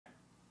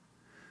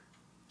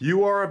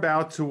You are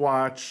about to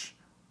watch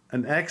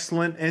an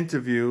excellent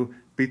interview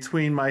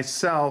between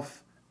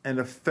myself and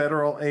a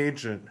federal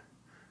agent,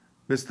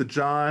 Mr.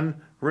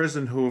 John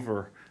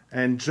Risenhoover.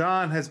 And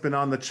John has been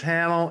on the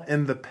channel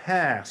in the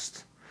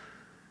past.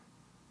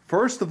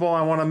 First of all,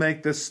 I want to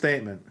make this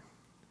statement.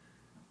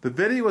 The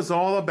video is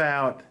all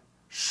about,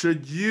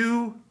 should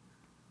you,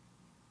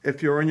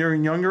 if you're in your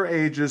younger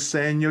ages,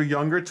 say in your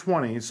younger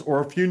 20s,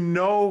 or if you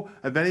know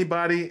of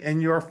anybody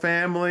in your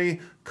family,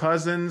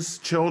 cousins,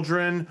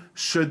 children,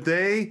 should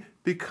they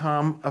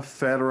become a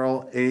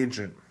federal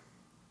agent?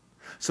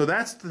 So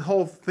that's the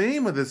whole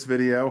theme of this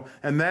video,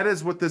 and that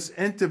is what this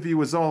interview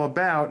is all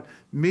about,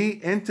 me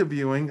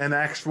interviewing an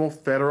actual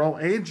federal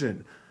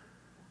agent.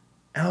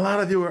 And a lot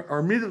of you are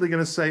immediately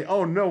going to say,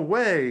 oh, no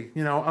way,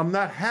 you know, I'm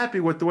not happy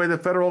with the way the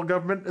federal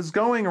government is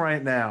going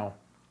right now.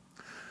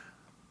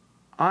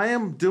 I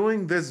am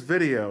doing this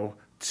video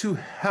to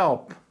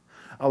help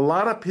a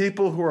lot of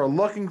people who are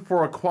looking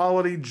for a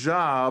quality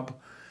job.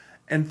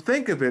 And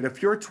think of it,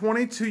 if you're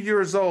 22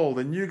 years old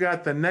and you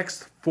got the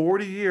next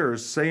 40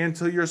 years, say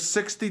until you're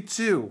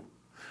 62,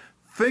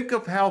 think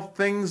of how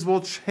things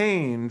will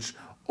change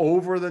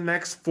over the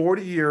next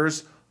 40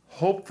 years,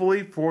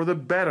 hopefully for the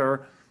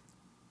better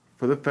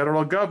for the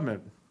federal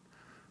government.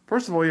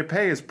 First of all, your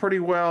pay is pretty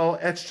well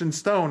etched in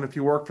stone if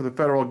you work for the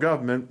federal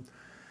government.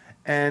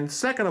 And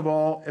second of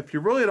all, if you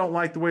really don't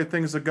like the way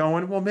things are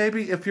going, well,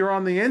 maybe if you're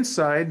on the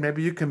inside,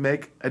 maybe you can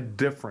make a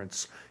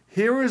difference.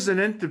 Here is an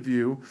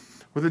interview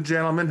with a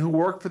gentleman who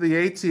worked for the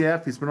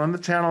ATF. He's been on the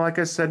channel, like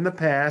I said, in the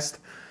past.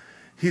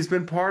 He's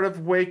been part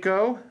of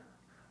Waco.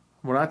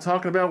 We're not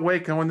talking about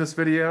Waco in this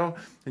video.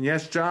 And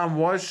yes, John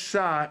was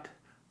shot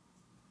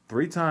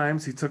 3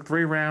 times. He took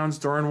 3 rounds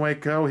during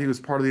Waco. He was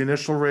part of the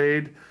initial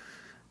raid,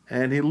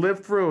 and he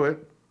lived through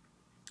it.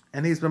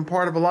 And he's been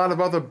part of a lot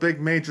of other big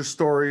major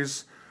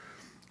stories,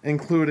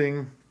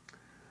 including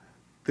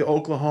the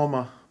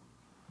Oklahoma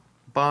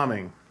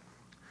bombing.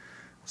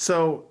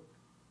 So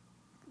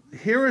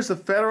here is a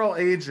federal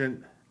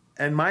agent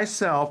and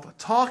myself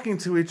talking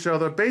to each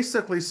other,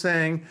 basically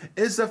saying,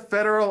 is a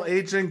federal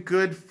agent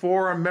good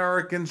for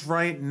Americans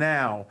right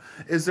now?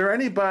 Is there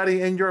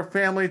anybody in your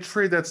family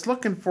tree that's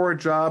looking for a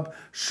job?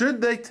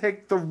 Should they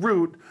take the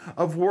route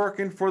of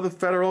working for the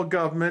federal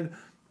government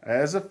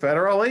as a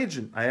federal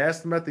agent? I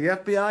asked them at the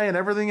FBI and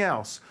everything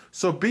else.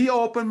 So be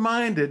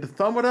open-minded,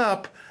 thumb it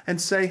up,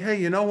 and say, hey,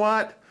 you know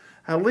what?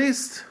 At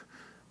least,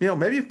 you know,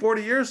 maybe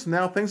 40 years from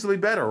now, things will be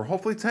better, or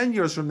hopefully 10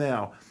 years from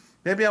now.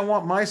 Maybe I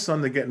want my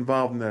son to get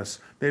involved in this.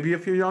 Maybe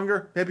if you're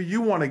younger, maybe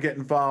you want to get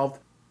involved.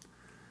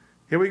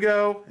 Here we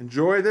go.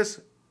 Enjoy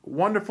this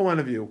wonderful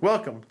interview.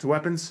 Welcome to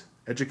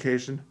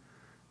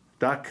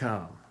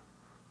WeaponsEducation.com.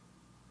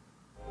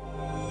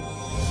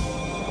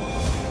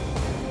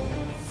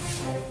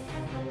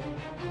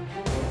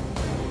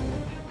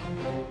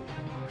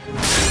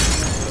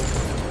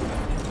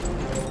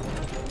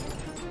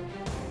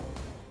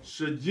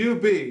 Should you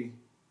be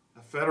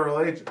a federal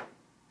agent?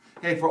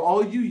 Hey, for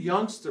all you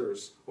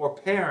youngsters or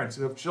parents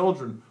who have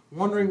children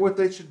wondering what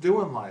they should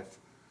do in life,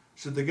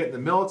 should they get in the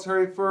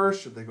military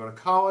first? Should they go to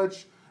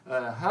college?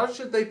 How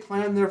should they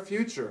plan their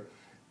future?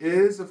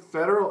 Is a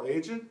federal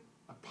agent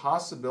a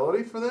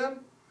possibility for them?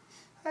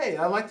 Hey,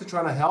 I'd like to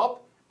try to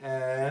help,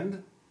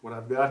 and what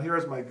I've got here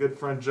is my good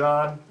friend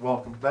John.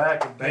 Welcome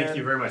back again. Thank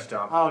you very much,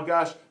 Tom. Oh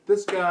gosh,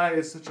 this guy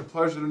is such a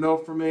pleasure to know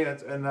for me.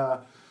 And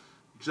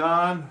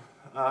John,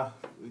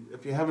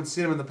 if you haven't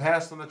seen him in the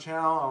past on the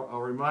channel, I'll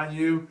remind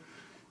you,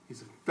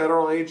 he's a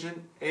federal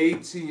agent,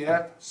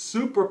 ATF,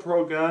 super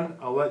pro-gun.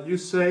 I'll let you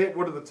say it.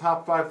 What are the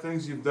top 5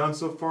 things you've done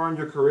so far in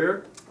your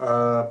career?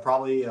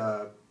 Probably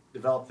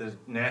developed the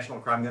National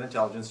Crime Gun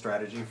Intelligence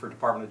Strategy for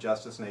Department of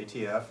Justice and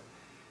ATF.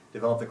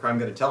 Developed the Crime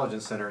Gun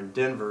Intelligence Center in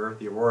Denver.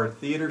 The Aurora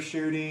Theater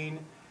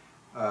shooting.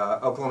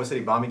 Oklahoma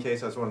City bombing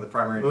case. I was one of the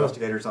primary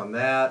investigators on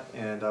that.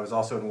 And I was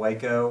also in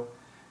Waco.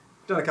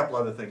 Done a couple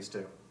other things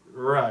too.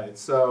 Right.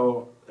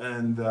 So,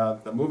 and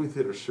the movie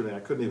theater shooting, I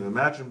couldn't even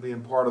imagine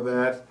being part of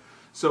that.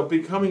 So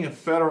becoming a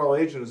federal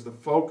agent is the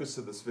focus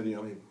of this video.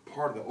 I mean,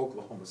 part of the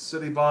Oklahoma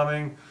City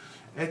bombing.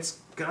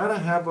 It's got to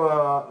have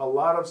a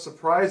lot of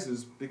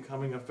surprises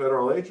becoming a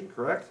federal agent,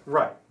 correct?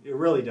 Right. It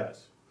really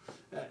does.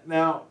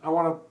 Now, I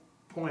want to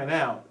point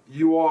out,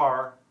 you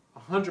are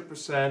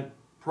 100%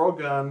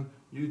 pro-gun.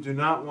 You do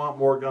not want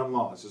more gun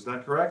laws. Is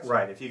that correct?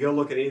 Right. If you go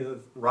look at any of the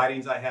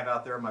writings I have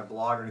out there on my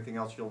blog or anything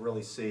else, you'll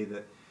really see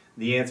that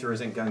the answer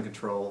isn't gun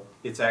control.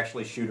 It's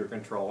actually shooter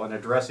control and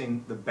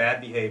addressing the bad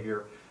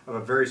behavior of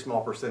a very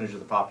small percentage of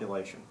the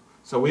population.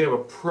 So we have a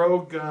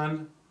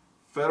pro-gun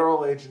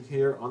federal agent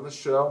here on the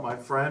show, my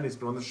friend. He's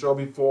been on the show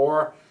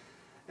before,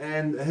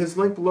 and his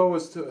link below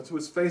is to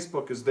his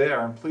Facebook is there,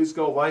 and please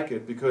go like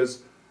it,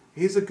 because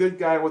he's a good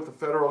guy with the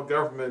federal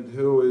government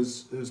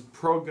who's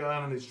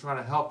pro-gun, and he's trying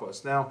to help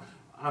us. Now,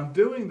 I'm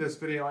doing this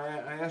video.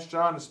 I asked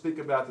John to speak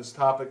about this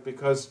topic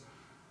because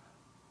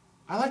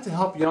I like to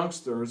help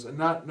youngsters and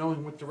not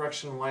knowing what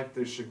direction in life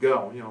they should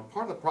go. You know,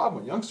 part of the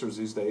problem with youngsters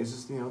these days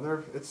is, you know,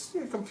 they're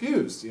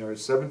confused. You know, you're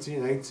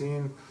 17,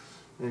 18,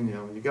 and you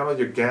know, you got all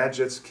your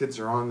gadgets. Kids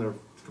are on their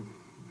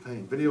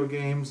playing video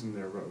games, and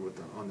they're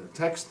on their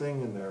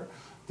texting, and they're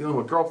dealing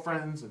with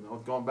girlfriends, and they're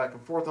going back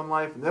and forth in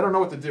life, and they don't know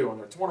what to do. And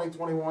they're 20,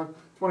 21,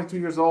 22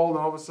 years old, and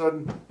all of a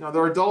sudden,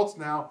 they're adults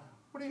now.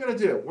 What are you going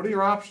to do? What are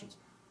your options?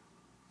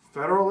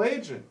 Federal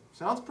agent.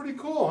 Sounds pretty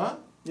cool, huh?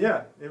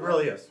 Yeah, it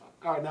really is.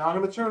 All right, now I'm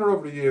going to turn it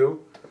over to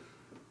you.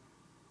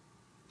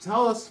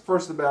 Tell us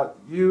first about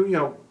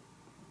you,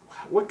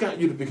 what got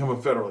you to become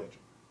a federal agent?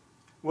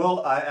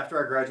 Well,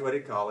 after I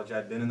graduated college,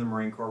 I'd been in the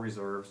Marine Corps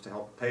Reserves to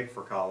help pay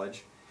for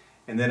college.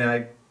 And then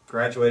I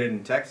graduated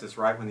in Texas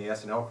right when the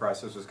S&L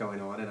crisis was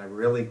going on, and I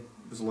really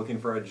was looking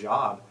for a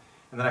job.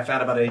 And then I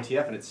found out about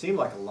ATF, and it seemed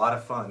like a lot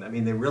of fun. I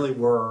mean, they really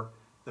were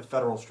the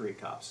federal street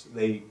cops.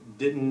 They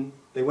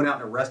went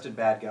out and arrested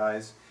bad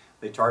guys.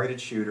 They targeted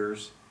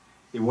shooters.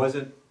 It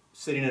wasn't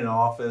sitting in an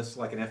office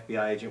like an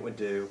FBI agent would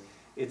do.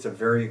 It's a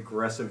very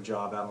aggressive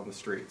job out on the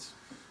streets.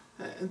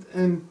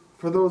 And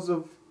for those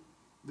of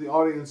the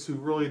audience who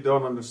really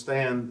don't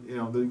understand,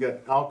 then you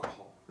got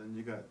alcohol, then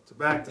you got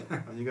tobacco,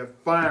 and you got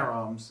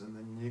firearms, and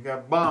then you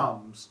got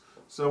bombs.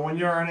 So when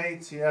you're an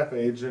ATF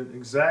agent,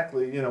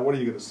 exactly, what do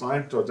you get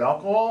assigned towards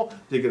alcohol?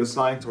 Do you get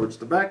assigned towards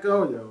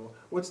tobacco?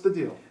 What's the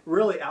deal?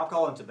 Really,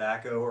 alcohol and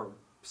tobacco are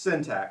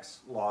sin tax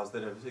laws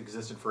that have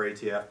existed for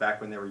ATF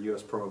back when they were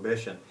U.S.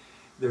 prohibition.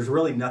 There's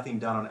really nothing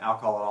done on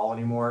alcohol at all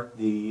anymore.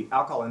 The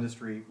alcohol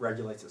industry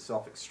regulates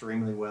itself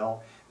extremely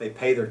well. They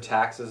pay their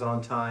taxes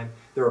on time.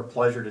 They're a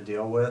pleasure to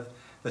deal with.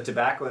 The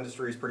tobacco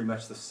industry is pretty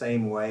much the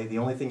same way. The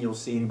only thing you'll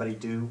see anybody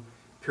do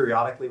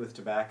periodically with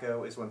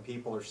tobacco is when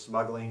people are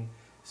smuggling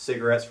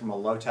cigarettes from a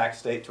low tax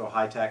state to a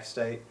high tax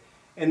state,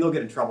 and they'll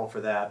get in trouble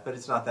for that, but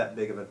it's not that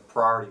big of a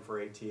priority for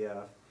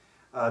ATF.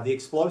 The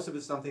explosive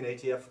is something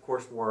ATF, of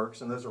course, works,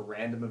 and those are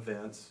random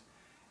events,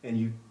 and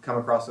you come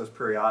across those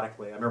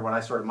periodically. I remember when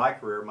I started my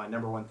career, my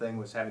number one thing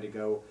was having to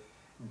go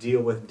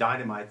deal with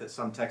dynamite that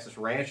some Texas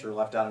rancher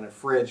left out in a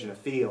fridge in a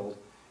field,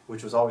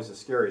 which was always the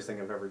scariest thing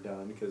I've ever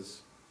done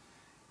because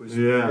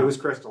it was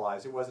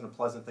crystallized. It wasn't a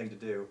pleasant thing to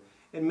do.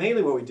 And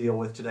mainly what we deal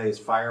with today is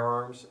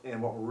firearms,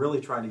 and what we're really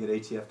trying to get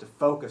ATF to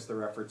focus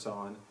their efforts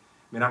on.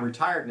 I mean, I'm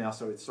retired now,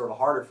 so it's sort of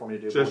harder for me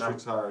to do. Just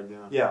retired,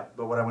 yeah. Yeah,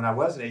 but when I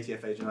was an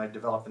ATF agent, I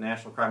developed the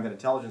National Crime Gun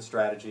Intelligence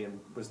Strategy and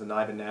was the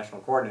NIBIN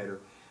National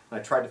Coordinator. And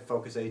I tried to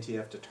focus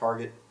ATF to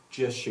target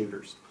just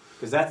shooters,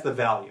 because that's the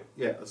value.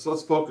 Yeah, so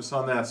let's focus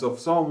on that. So if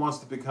someone wants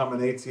to become an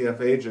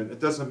ATF agent, it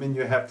doesn't mean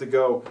you have to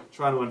go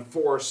trying to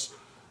enforce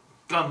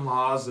gun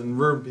laws and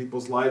ruin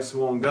people's lives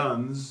who own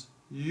guns.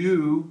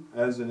 You,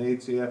 as an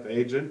ATF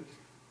agent,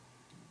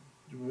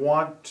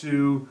 want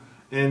to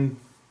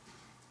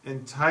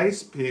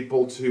entice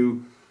people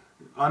to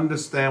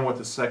understand what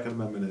the Second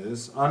Amendment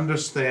is,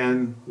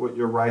 understand what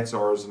your rights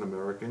are as an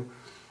American.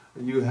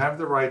 You have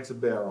the right to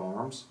bear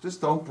arms.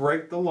 Just don't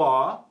break the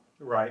law.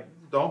 Right.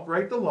 Don't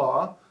break the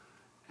law.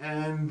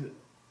 And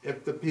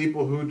if the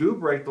people who do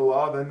break the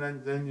law,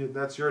 then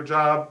that's your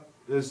job,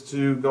 is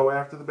to go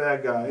after the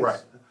bad guys.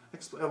 Right.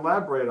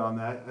 Elaborate on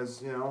that,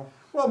 as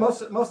Well,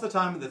 most of the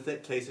time, the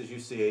thick cases you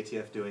see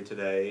ATF doing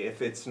today,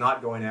 if it's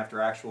not going after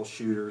actual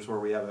shooters, where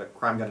we have a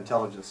crime gun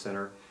intelligence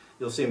center,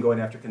 you'll see them going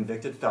after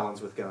convicted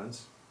felons with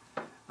guns.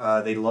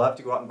 They love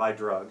to go out and buy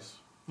drugs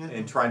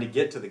and trying to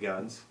get to the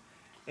guns,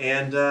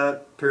 and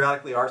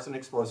periodically arson and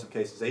explosive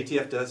cases.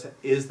 ATF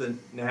is the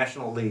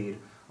national lead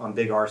on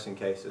big arson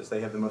cases. They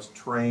have the most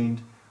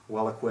trained,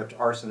 well-equipped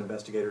arson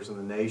investigators in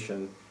the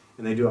nation,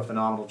 and they do a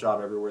phenomenal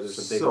job everywhere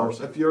there's a big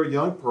arson. So if you're a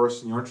young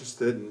person, you're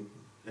interested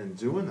in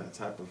doing that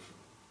type of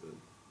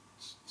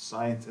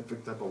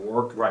scientific type of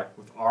work, right,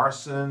 with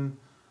arson,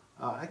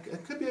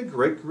 it could be a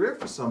great career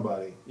for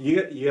somebody. You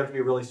have to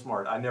be really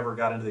smart. I never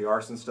got into the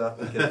arson stuff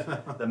because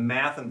the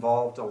math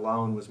involved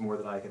alone was more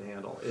than I could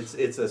handle.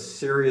 It's a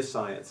serious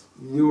science.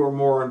 You were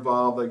more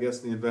involved, I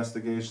guess, in the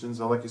investigations,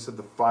 or like you said,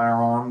 the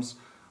firearms.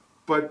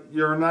 But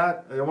you're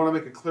not, I want to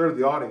make it clear to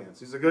the audience,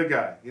 he's a good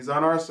guy. He's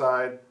on our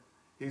side.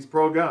 He's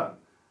pro-gun.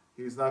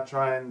 He's not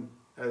trying,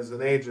 as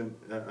an agent,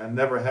 and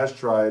never has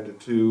tried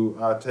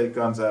to take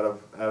guns out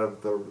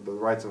of the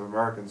rights of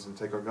Americans and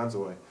take our guns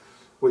away.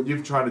 What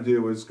you've tried to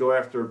do is go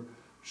after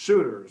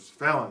shooters,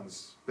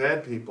 felons,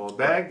 bad people,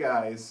 bad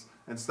guys,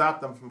 and stop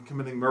them from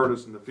committing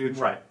murders in the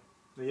future. Right.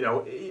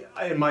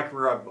 In my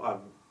career, I've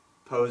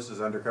posed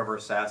as undercover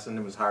assassin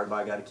and was hired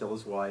by a guy to kill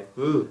his wife.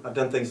 Ooh. I've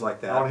done things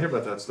like that. I want to hear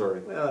about that story.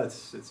 Well,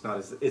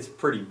 it's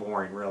pretty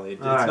boring, really.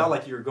 It's not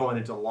like you're going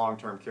into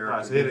long-term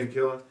character. So he didn't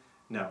kill her?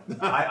 No,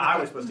 I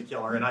was supposed to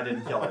kill her, and I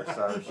didn't kill her.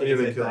 So she you did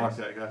didn't kill her.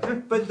 things. Okay,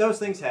 gotcha. But those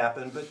things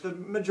happen. But the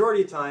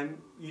majority of the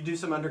time, you do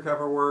some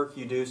undercover work,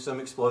 you do some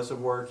explosive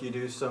work, you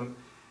do some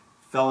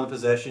felon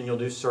possession, you'll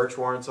do search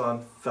warrants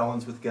on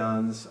felons with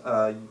guns,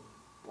 a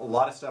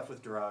lot of stuff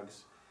with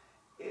drugs.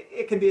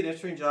 It can be an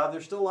interesting job.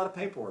 There's still a lot of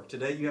paperwork.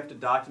 Today you have to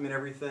document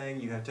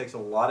everything. It takes a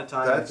lot of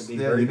time.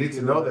 You need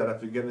to know that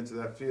if you get into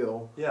that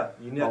field. Yeah,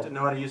 you have to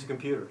know how to use a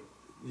computer.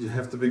 You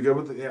have to be good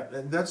with it. Yeah,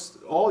 and that's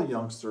all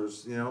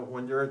youngsters.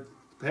 When you're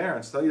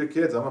parents, tell your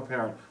kids. I'm a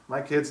parent. My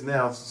kids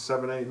now,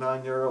 7, 8,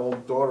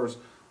 9-year-old daughters,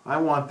 I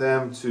want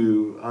them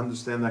to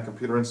understand that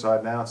computer inside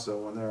and out. So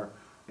when they're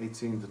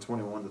 18 to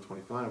 21 to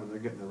 25, when they're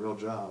getting a real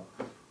job,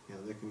 you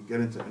know, they can get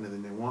into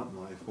anything they want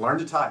in life. Learn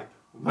to type.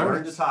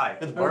 Learn to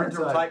type. Learn to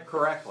type. type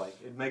correctly.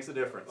 It makes a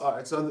difference. All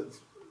right, so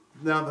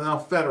now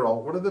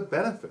federal, what are the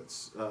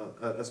benefits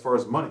as far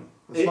as money?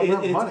 Let's talk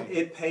about money.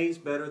 It pays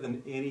better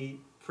than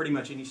pretty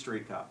much any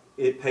street cop.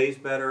 It pays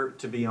better,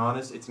 to be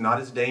honest. It's not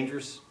as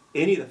dangerous.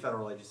 Any of the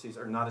federal agencies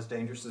are not as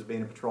dangerous as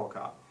being a patrol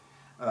cop.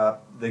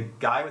 The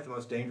guy with the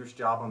most dangerous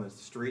job on the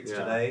streets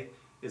today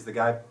is the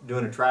guy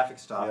doing a traffic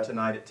stop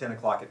tonight at 10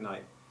 o'clock at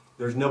night.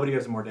 There's nobody who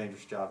has a more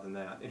dangerous job than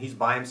that. And he's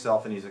by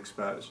himself and he's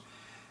exposed.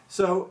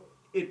 So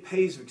it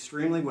pays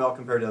extremely well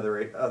compared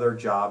to other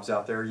jobs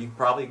out there. You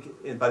probably,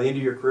 by the end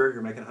of your career,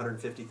 you're making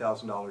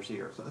 $150,000 a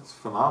year. So that's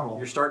phenomenal.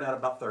 You're starting out at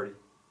about 30.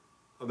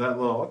 Oh, that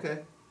low,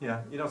 okay.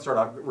 Yeah, you don't start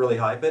out really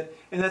high,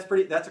 and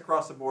that's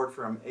across the board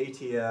from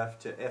ATF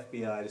to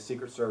FBI to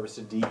Secret Service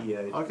to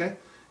DEA. Okay.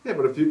 Yeah,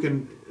 but if you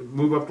can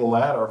move up the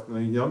ladder from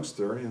a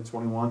youngster,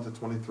 21 to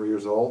 23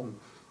 years old, and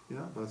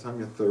by the time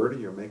you're 30,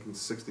 you're making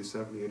 60,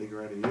 70, 80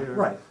 grand a year.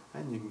 Right.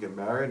 And you can get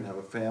married and have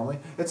a family.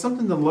 It's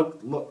something to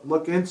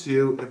look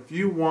into if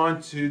you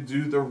want to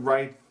do the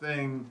right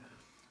thing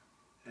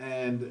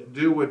and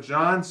do what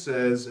John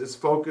says, is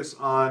focus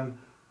on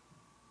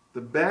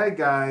the bad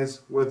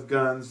guys with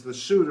guns, the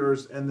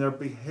shooters, and their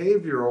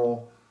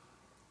behavioral,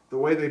 the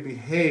way they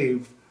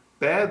behave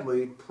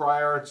badly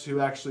prior to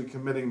actually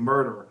committing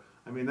murder.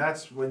 I mean,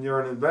 that's when you're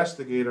an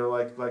investigator,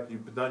 like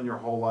you've done your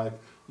whole life.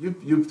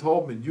 You've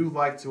told me you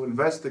like to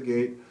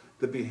investigate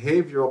the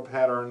behavioral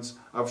patterns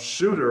of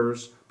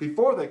shooters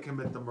before they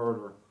commit the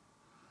murder.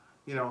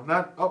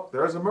 Not, oh,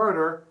 there's a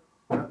murder.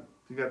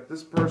 You got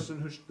this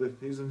person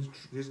he's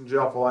in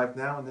jail for life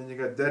now, and then you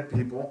got dead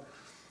people.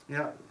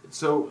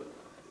 So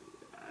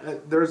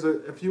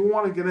if you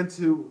want to get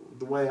into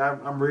the way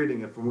I'm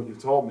reading it from what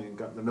you've told me and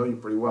gotten to know you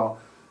pretty well,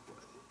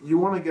 you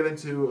want to get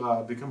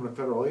into becoming a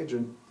federal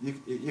agent,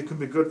 you can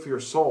be good for your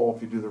soul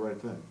if you do the right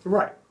thing.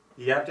 Right.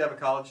 You have to have a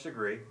college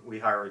degree. We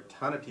hire a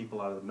ton of people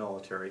out of the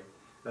military.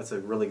 That's a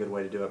really good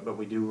way to do it, but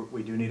we do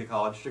need a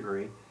college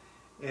degree.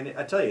 And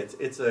I tell you,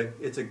 it's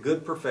a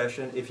good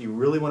profession. If you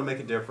really want to make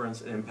a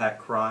difference and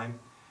impact crime,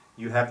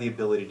 you have the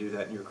ability to do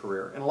that in your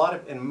career.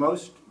 And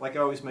most, like I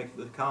always make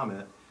the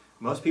comment,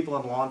 most people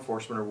in law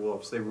enforcement are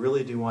wolves. They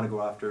really do want to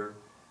go after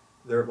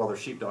they're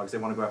sheepdogs. They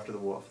want to go after the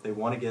wolf. They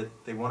want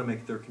to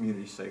make their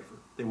community safer.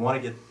 They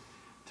want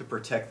to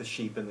protect the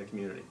sheep in the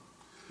community.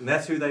 And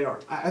that's who they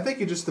are. I think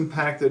you just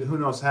impacted who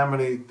knows how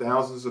many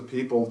thousands of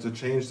people to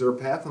change their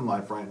path in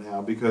life right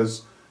now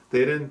because they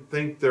didn't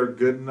think they're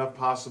good enough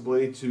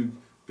possibly to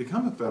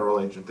become a federal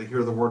agent. They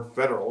hear the word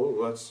federal.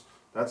 Ooh,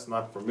 that's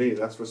not for me.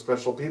 That's for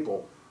special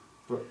people.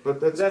 But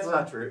that's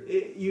not true.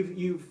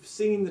 You've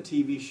seen the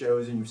TV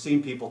shows and you've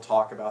seen people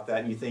talk about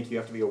that, and you think you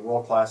have to be a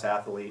world-class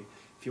athlete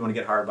if you want to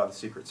get hired by the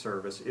Secret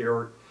Service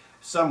or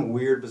some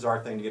weird,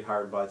 bizarre thing to get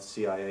hired by the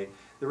CIA.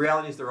 The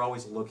reality is they're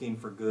always looking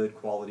for good,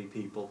 quality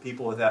people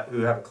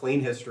who have a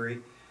clean history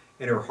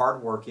and are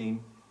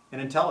hardworking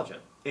and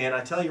intelligent. And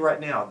I tell you right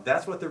now,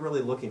 that's what they're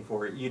really looking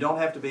for. You don't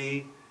have to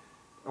be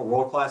a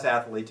world-class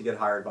athlete to get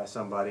hired by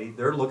somebody.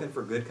 They're looking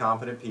for good,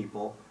 competent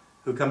people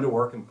who come to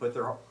work and put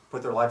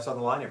their lives on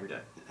the line every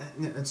day.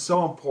 It's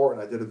so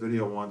important. I did a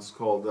video once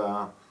called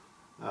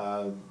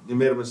 "You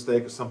Made a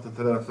Mistake" or something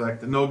to that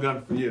effect. No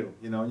gun for you.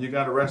 You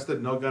got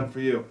arrested. No gun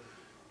for you.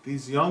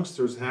 These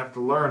youngsters have to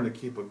learn to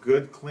keep a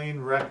good,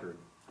 clean record.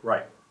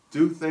 Right.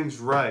 Do things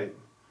right.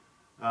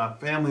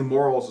 Family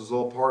morals is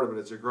all part of it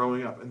as you're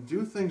growing up. And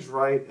do things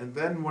right. And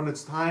then when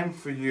it's time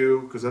for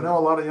you, because I know a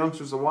lot of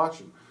youngsters are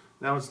watching.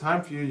 Now it's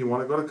time for you. You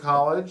want to go to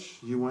college.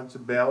 You went to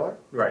Baylor.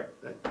 Right.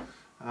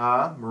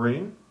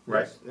 Marine.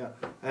 Right. Yes,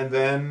 yeah. And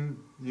then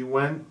you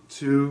went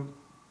to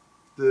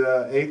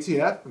the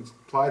ATF and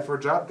applied for a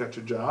job, got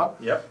your job.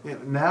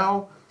 Yep.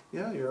 Now,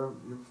 you're a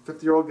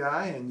 50-year-old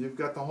guy and you've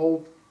got the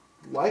whole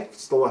life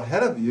still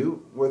ahead of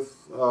you with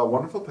a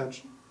wonderful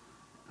pension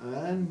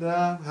and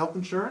health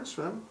insurance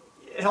for them.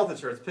 Health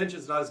insurance.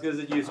 Pension's not as good as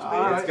it used to be.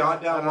 It's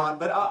gone down a lot.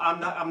 But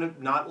I'm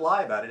not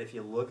lie about it. If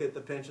you look at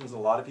the pensions a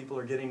lot of people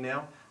are getting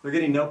now, they're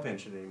getting no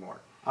pension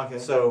anymore. Okay.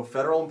 So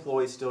federal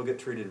employees still get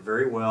treated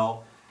very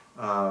well.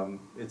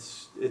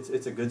 It's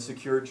a good,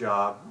 secure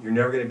job. You're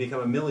never going to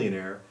become a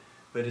millionaire,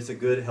 but it's a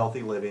good,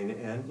 healthy living.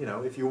 And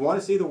if you want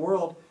to see the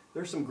world,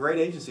 there's some great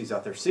agencies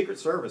out there. Secret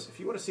Service. If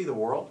you want to see the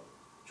world,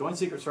 join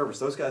Secret Service.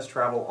 Those guys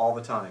travel all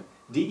the time.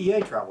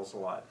 DEA travels a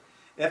lot.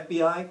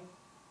 FBI,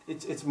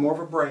 it's more of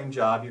a brain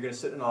job. You're going to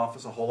sit in an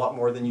office a whole lot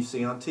more than you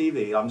see on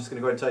TV. I'm just going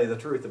to go ahead and tell you the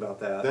truth about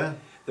that. Yeah.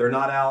 They're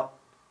not out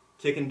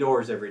kicking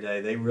doors every day.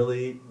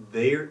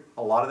 They're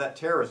a lot of that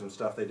terrorism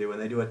stuff they do,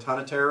 and they do a ton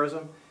of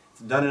terrorism.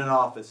 It's done in an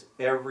office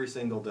every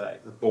single day.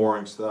 The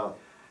boring stuff.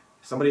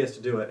 Somebody has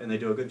to do it, and they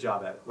do a good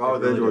job at it. Oh,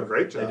 they do a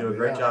great job. They do a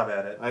great job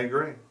at it. I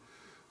agree.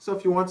 So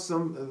if you want a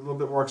little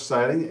bit more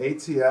exciting,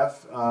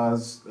 ATF,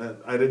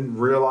 I didn't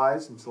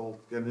realize until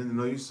getting to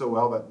know you so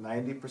well that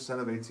 90%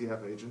 of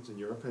ATF agents, in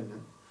your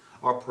opinion,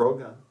 are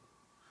pro-gun.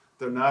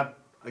 They're not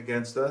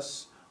against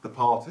us. The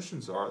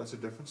politicians are. That's a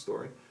different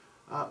story.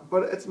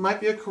 But it might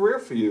be a career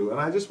for you.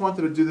 And I just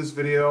wanted to do this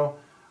video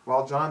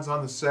while John's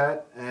on the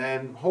set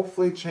and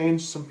hopefully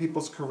change some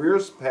people's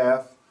careers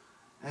path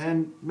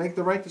and make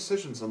the right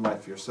decisions in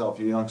life for yourself,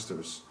 you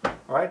youngsters.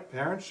 All right,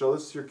 parents, show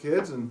this to your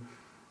kids, and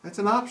it's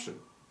an option.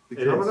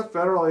 Becoming a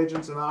federal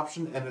agent's an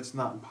option, and it's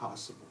not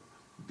impossible.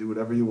 Do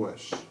whatever you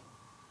wish.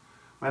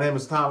 My name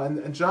is Tom,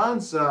 and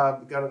John's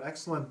got an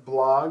excellent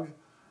blog.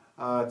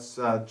 It's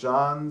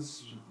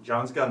John's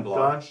Gun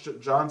Blog.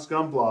 John's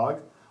Gun Blog.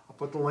 I'll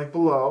put the link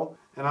below,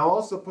 and I'll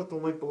also put the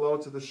link below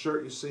to the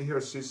shirt you see here,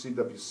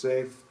 CCW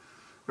Safe.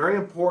 Very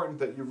important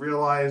that you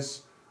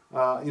realize,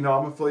 you know,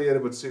 I'm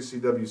affiliated with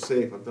CCW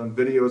Safe. I've done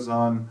videos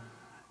on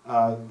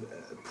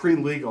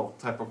pre-legal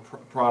type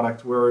of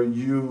product where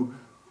you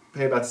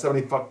pay about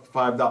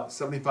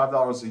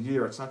 $75 a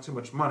year. It's not too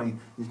much money.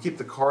 You keep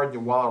the card in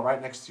your wallet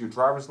right next to your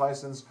driver's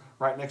license,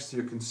 right next to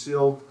your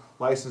concealed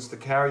license to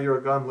carry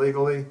your gun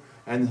legally,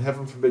 and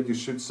heaven forbid you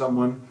shoot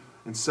someone.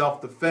 In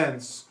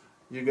self-defense,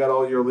 you got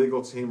all your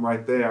legal team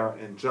right there,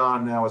 and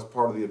John now is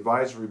part of the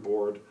advisory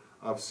board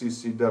of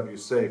CCW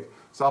Safe.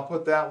 So I'll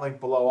put that link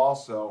below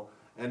also,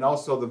 and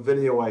also the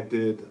video I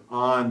did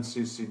on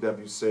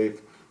CCW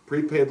Safe.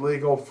 Prepaid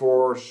legal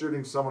for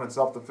shooting someone in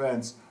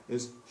self-defense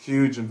is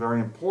huge and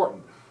very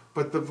important.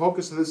 But the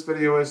focus of this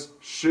video is,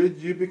 should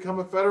you become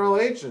a federal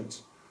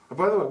agent? And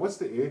by the way, what's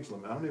the age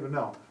limit? I don't even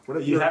know.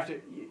 You have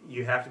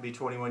to be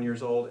 21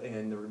 years old,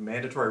 and the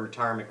mandatory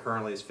retirement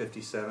currently is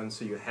 57,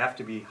 so you have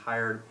to be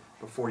hired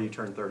before you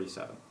turn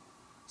 37.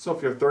 So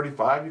if you're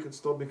 35, you can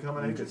still become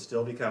an agent? You can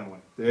still become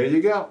one. There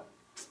you go.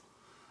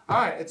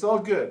 All right, it's all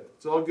good.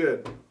 It's all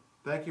good.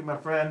 Thank you, my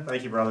friend.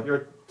 Thank you, brother.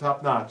 You're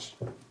top notch.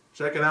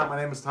 Check it out. My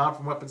name is Tom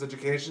from Weapons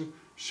Education.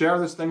 Share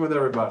this thing with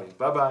everybody.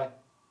 Bye-bye.